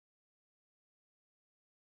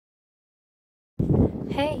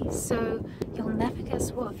Hey, so you'll never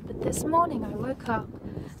guess what, but this morning I woke up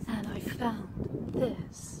and I found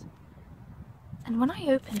this. And when I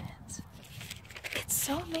open it, it's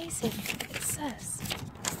so amazing. It says,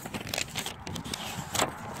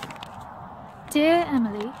 "Dear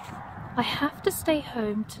Emily, I have to stay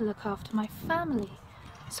home to look after my family,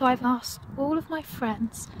 so I've asked all of my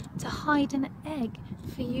friends to hide an egg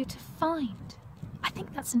for you to find." I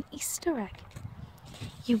think that's an Easter egg.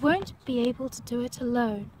 You won't be able to do it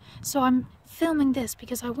alone, so I'm filming this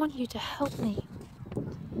because I want you to help me.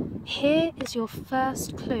 Here is your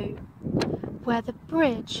first clue. Where the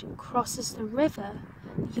bridge crosses the river,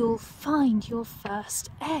 you'll find your first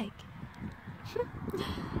egg.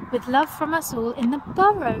 With love from us all in the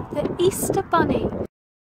burrow, the Easter Bunny.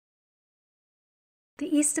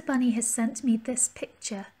 The Easter Bunny has sent me this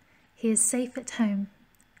picture. He is safe at home.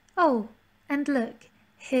 Oh, and look,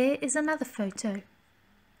 here is another photo.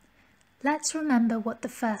 Let's remember what the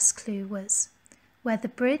first clue was. Where the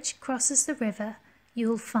bridge crosses the river,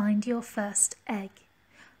 you'll find your first egg.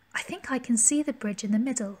 I think I can see the bridge in the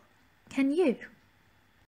middle. Can you?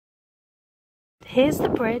 Here's the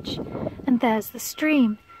bridge, and there's the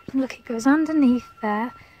stream. And look, it goes underneath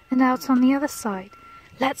there and out on the other side.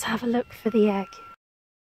 Let's have a look for the egg.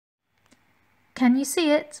 Can you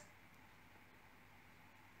see it?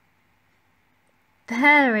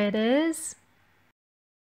 There it is.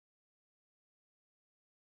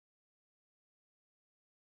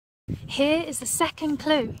 Here is the second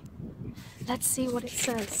clue. Let's see what it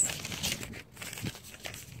says.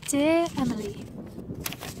 Dear Emily,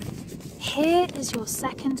 here is your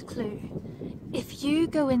second clue. If you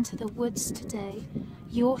go into the woods today,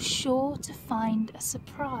 you're sure to find a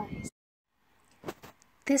surprise.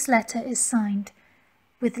 This letter is signed,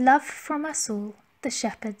 "With love from us all, the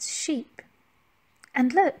shepherd's sheep."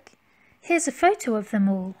 And look, here's a photo of them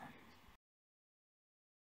all.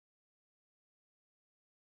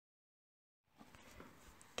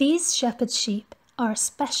 These shepherd's sheep are a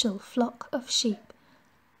special flock of sheep.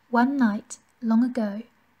 One night, long ago,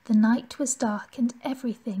 the night was dark and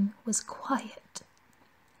everything was quiet.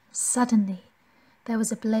 Suddenly, there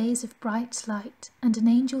was a blaze of bright light, and an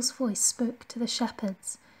angel's voice spoke to the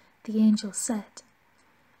shepherds. The angel said,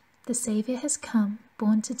 "The Saviour has come,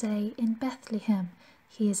 born today in Bethlehem.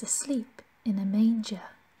 He is asleep in a manger."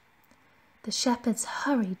 The shepherds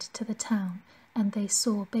hurried to the town, and they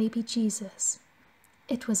saw baby Jesus.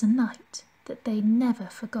 It was a night that they never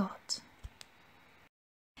forgot.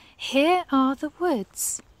 Here are the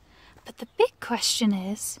woods, but the big question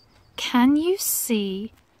is, can you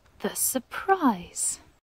see the surprise?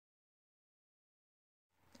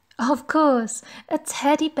 Of course, a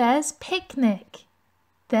teddy bear's picnic.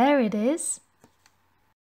 There it is.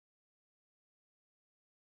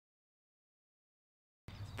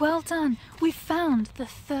 Well done, we found the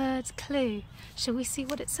third clue. Shall we see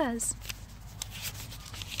what it says?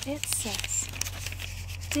 It says,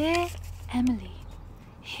 "Dear Emily,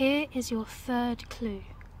 here is your third clue.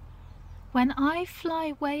 When I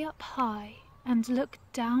fly way up high and look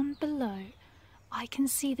down below, I can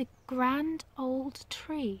see the grand old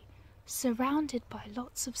tree surrounded by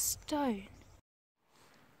lots of stone."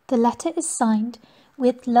 The letter is signed,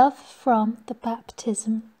 "With love from the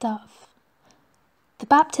baptism dove." The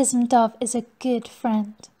baptism dove is a good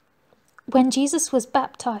friend. When Jesus was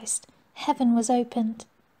baptized, heaven was opened.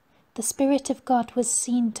 The Spirit of God was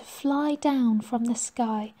seen to fly down from the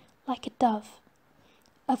sky like a dove.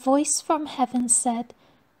 A voice from heaven said,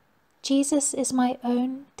 "Jesus is my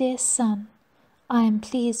own dear Son. I am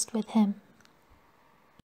pleased with him."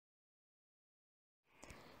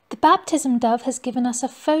 The baptism dove has given us a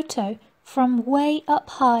photo from way up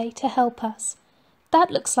high to help us.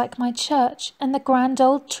 That looks like my church and the grand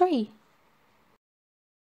old tree.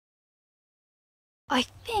 I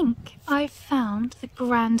think I've found the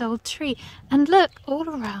grand old tree, and look, all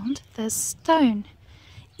around there's stone.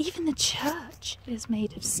 Even the church is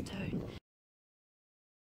made of stone.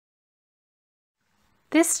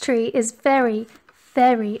 This tree is very,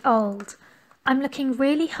 very old. I'm looking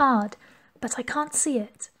really hard, but I can't see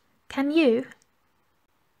it. Can you?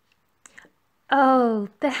 Oh,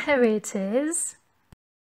 there it is.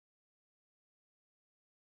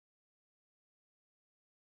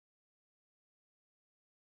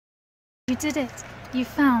 You did it! You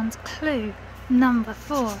found clue number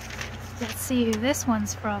 4. Let's see who this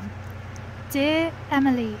one's from. Dear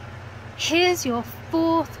Emily, here's your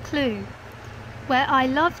 4th clue. Where I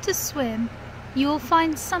love to swim, you'll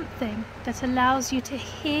find something that allows you to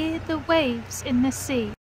hear the waves in the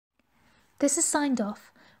sea. This is signed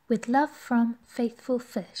off, "With love from Faithful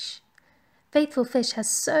Fish." Faithful Fish has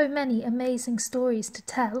so many amazing stories to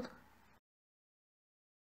tell.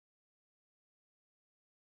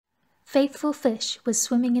 Faithful Fish was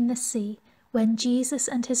swimming in the sea when Jesus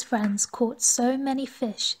and his friends caught so many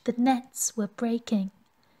fish the nets were breaking.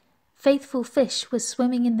 Faithful Fish was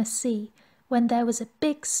swimming in the sea when there was a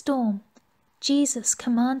big storm. Jesus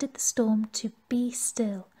commanded the storm to be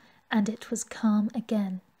still, and it was calm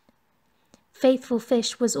again. Faithful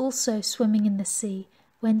Fish was also swimming in the sea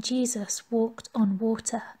when Jesus walked on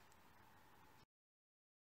water.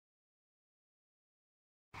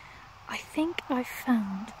 I think I've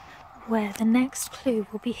found where the next clue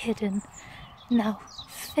will be hidden. Now,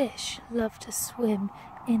 fish love to swim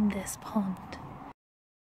in this pond.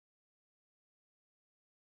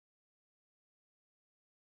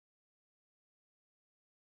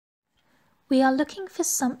 We are looking for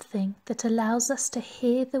something that allows us to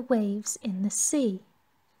hear the waves in the sea.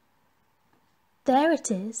 There it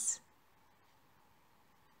is.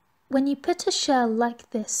 When you put a shell like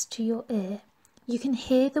this to your ear, you can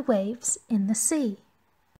hear the waves in the sea.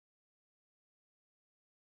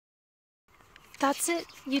 That's it,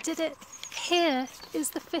 you did it. Here is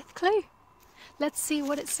the fifth clue. Let's see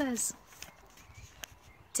what it says.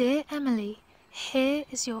 Dear Emily, here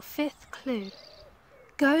is your fifth clue.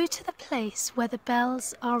 Go to the place where the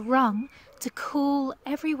bells are rung to call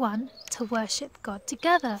everyone to worship God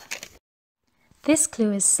together. This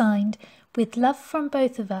clue is signed, "With love from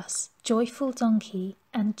both of us, Joyful Donkey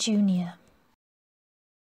and Junior."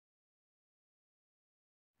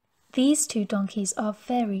 These two donkeys are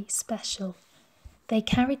very special. They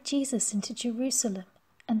carried Jesus into Jerusalem,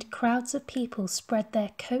 and crowds of people spread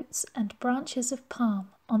their coats and branches of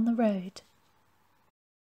palm on the road.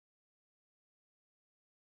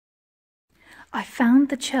 I found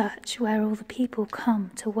the church where all the people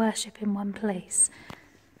come to worship in one place.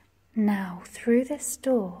 Now, through this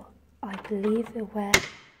door, I believe where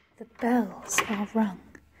the bells are rung.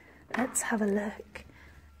 Let's have a look.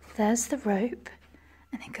 There's the rope,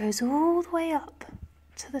 and it goes all the way up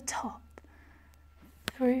to the top,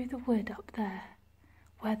 through the wood up there,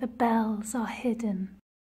 where the bells are hidden.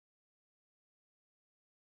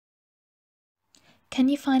 Can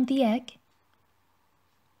you find the egg?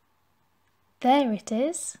 There it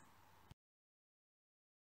is.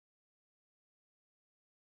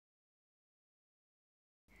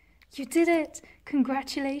 You did it!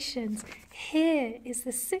 Congratulations! Here is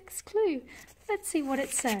the sixth clue. Let's see what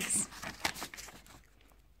it says.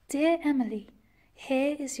 Dear Emily,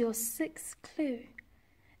 here is your sixth clue.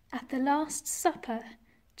 At the Last Supper,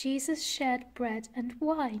 Jesus shared bread and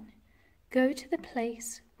wine. Go to the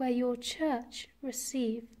place where your church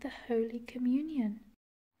received the Holy Communion.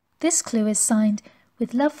 This clue is signed,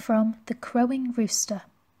 "With love from the Crowing Rooster."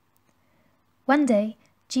 One day,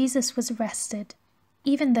 Jesus was arrested,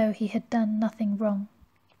 even though he had done nothing wrong.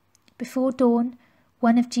 Before dawn,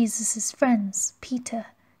 one of Jesus' friends, Peter,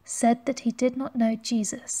 said that he did not know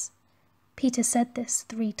Jesus. Peter said this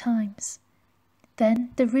 3 times.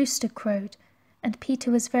 Then the rooster crowed, and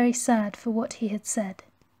Peter was very sad for what he had said.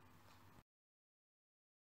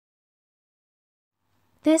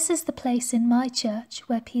 This is the place in my church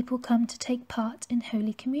where people come to take part in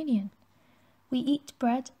Holy Communion. We eat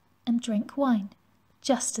bread and drink wine,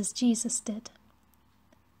 just as Jesus did.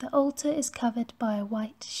 The altar is covered by a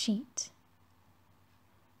white sheet.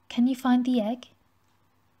 Can you find the egg?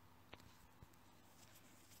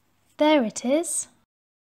 There it is.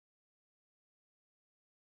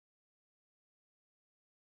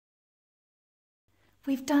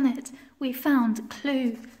 We've done it. We found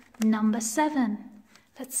clue number 7.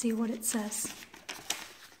 Let's see what it says.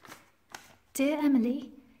 Dear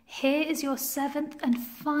Emily, here is your 7th and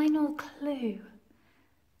final clue.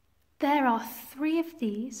 There are 3 of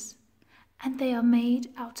these, and they are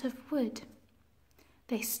made out of wood.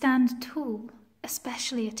 They stand tall,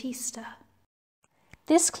 especially at Easter.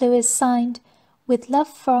 This clue is signed, "With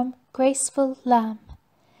love from Graceful Lamb."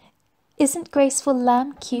 Isn't Graceful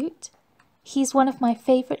Lamb cute? He's one of my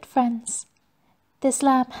favourite friends. This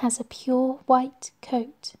lamb has a pure white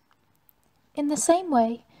coat. In the same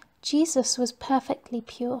way, Jesus was perfectly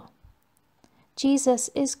pure. Jesus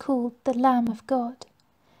is called the Lamb of God.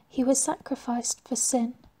 He was sacrificed for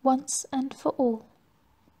sin once and for all.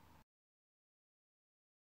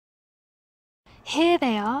 Here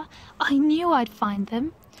they are. I knew I'd find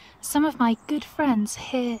them. Some of my good friends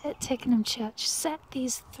here at Tickenham Church set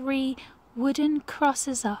these 3 wooden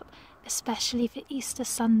crosses up, especially for Easter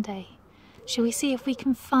Sunday. Shall we see if we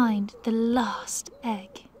can find the last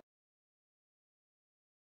egg?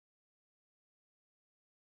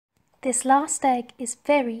 This last egg is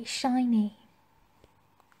very shiny.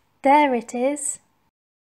 There it is.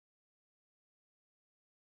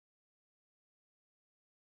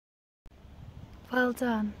 Well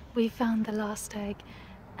done, we found the last egg.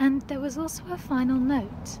 And there was also a final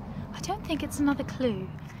note. I don't think it's another clue.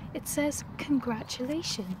 It says,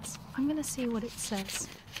 congratulations. I'm going to see what it says.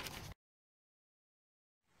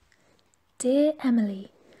 Dear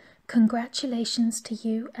Emily, congratulations to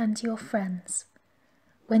you and your friends.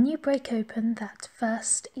 When you break open that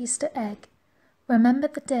first Easter egg, remember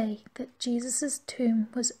the day that Jesus' tomb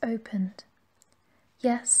was opened.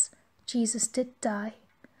 Yes, Jesus did die,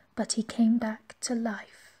 but he came back to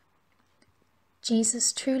life.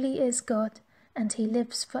 Jesus truly is God, and he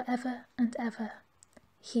lives forever and ever.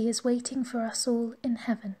 He is waiting for us all in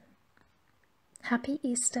heaven. Happy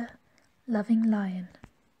Easter, loving Lion.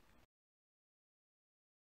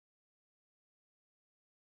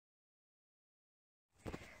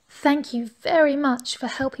 Thank you very much for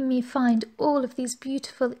helping me find all of these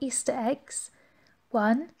beautiful Easter eggs.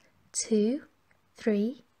 1, 2,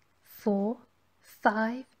 3, 4,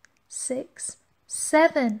 5, 6,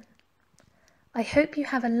 7. I hope you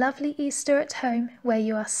have a lovely Easter at home where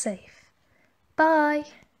you are safe. Bye!